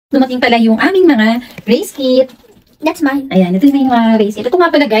Dumating pala yung aming mga race kit. That's mine. Ayan, ito yung mga race kit. Ito nga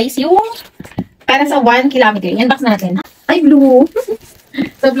pala guys, yung para sa 1 kilometer. Yan, box natin. Ay, blue.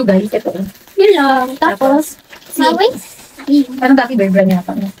 So, blue guys, ito. Yun lang. Tapos, always, Parang Ducky Bear brand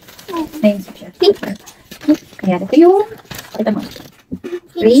yata. Ayun siya. pink. Ayan, ito yung, ito mo.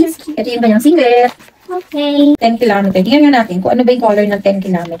 Race. Ito yung kanyang singlet. Okay. 10 kilometer. Tingnan nga natin kung ano ba yung color ng 10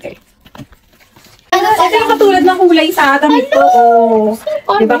 kilometer. Ito yung katulad ng kulay sa damit ko. Oh.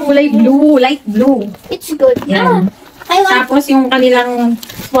 Diba kulay blue, light blue. It's good. Yan. I want Tapos yung kanilang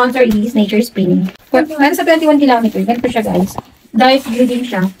sponsor is Nature Spring. Para sa 21 kilometer, ganito siya guys. Dark blue din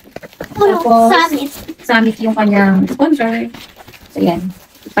siya. Tapos, Summit. Summit yung kanyang sponsor. So yan.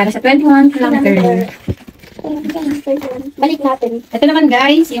 Para sa 21 kilometer. Balik natin. Ito naman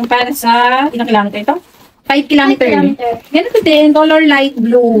guys, yung para sa ilang kilometer ito? 5 kilometer. 5 kilometer. Ganito din, color light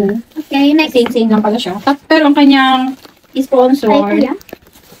blue. Okay, next. Same lang pala siya. Pero ang kanyang sponsor Ay, kuya.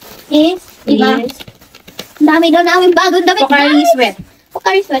 Is, diba? is Dami daw namin bagong damit. Pocari Sweat.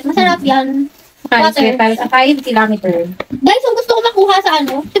 Pocari Sweat. Masarap yan. Pocari Water. Sweat para sa 5 kilometer. Guys, kung gusto ko makuha sa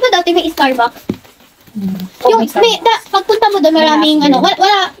ano, di ba dati may Starbucks? Yung, pagpunta mo doon, maraming, May ano,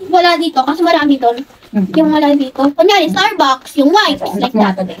 wala dito, kasi marami doon. Yung wala dito. Kunyari, Starbucks, yung white, like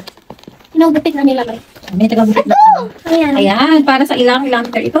that. Inugupit na nila, guys. May tagabutit na. Ayan. Ayan, para sa ilang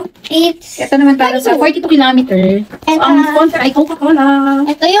kilometer ito. It's, Ito naman para sa 42 kilometer. So, And, ang sponsor ay Coca-Cola.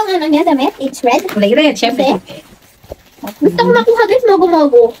 ito yung ano niya, damit. It's red. Kulay red, syempre. Gusto ko makuha guys,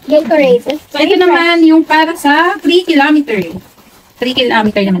 mogo-mogo. Gatorade. So, ito naman yung para sa 3 kilometer. 3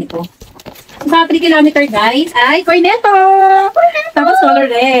 kilometer naman ito. Sa 3 kilometer, guys, ay Cornetto! Tapos color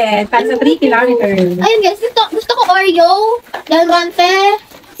red. Para sa 3 kilometer. Ayun guys, gusto ko Oreo, Dalmonte,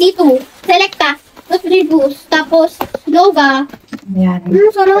 C2, Selecta, Nutribus, tapos Loga. Ayan.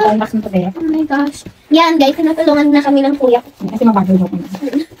 Sarap. Ang box nito kaya. Oh my gosh. Yan guys, tinutulungan na kami ng kuya ko. Kasi mabagal ko.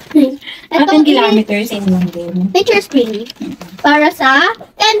 At 10 kilometers, same lang din. Nature Spring. Para sa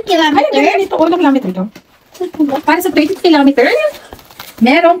 10 Ay, kilometer. ito. Ulang kilometer ito. Para sa 30 kilometer,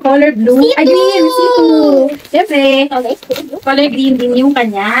 merong color blue. Ay, green. C2. Siyempre, Okay, color green din yung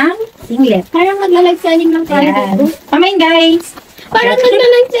kanyang singlet. parang magla-live selling lang tayo Ayan. dito. Pamain, guys. Parang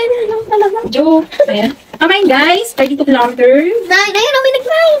magla-live selling lang talaga. Joke. Ayan. Pamain, guys. 32 kilometers. Nine, ayun ang may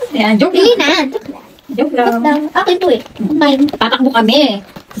nag-nine. Ayan, joke Hindi lang. na. Joke lang. Akin to eh. Mine. Tatakbo kami.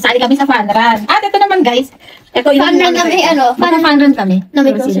 Sasali kami sa fun run. At ito naman, guys. Ito, Fun run kami, ano? Fun run kami. Na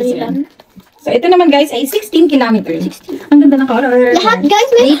may Pero grocery sila. lang. So, ito naman, guys, ay 16 kilometers. Ang ganda ng color. Lahat guys,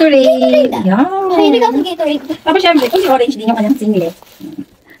 may Gatorade. Mahilig Yan. ako sa Gatorade. Tapos, syempre, kulay orange din yung kanyang singlet.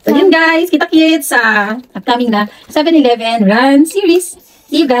 So, yun, guys. Kita-kits sa upcoming na 7-Eleven Run Series.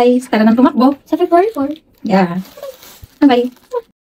 See you, guys. Tara nang tumakbo. Sa February 4. Yeah. Bye-bye.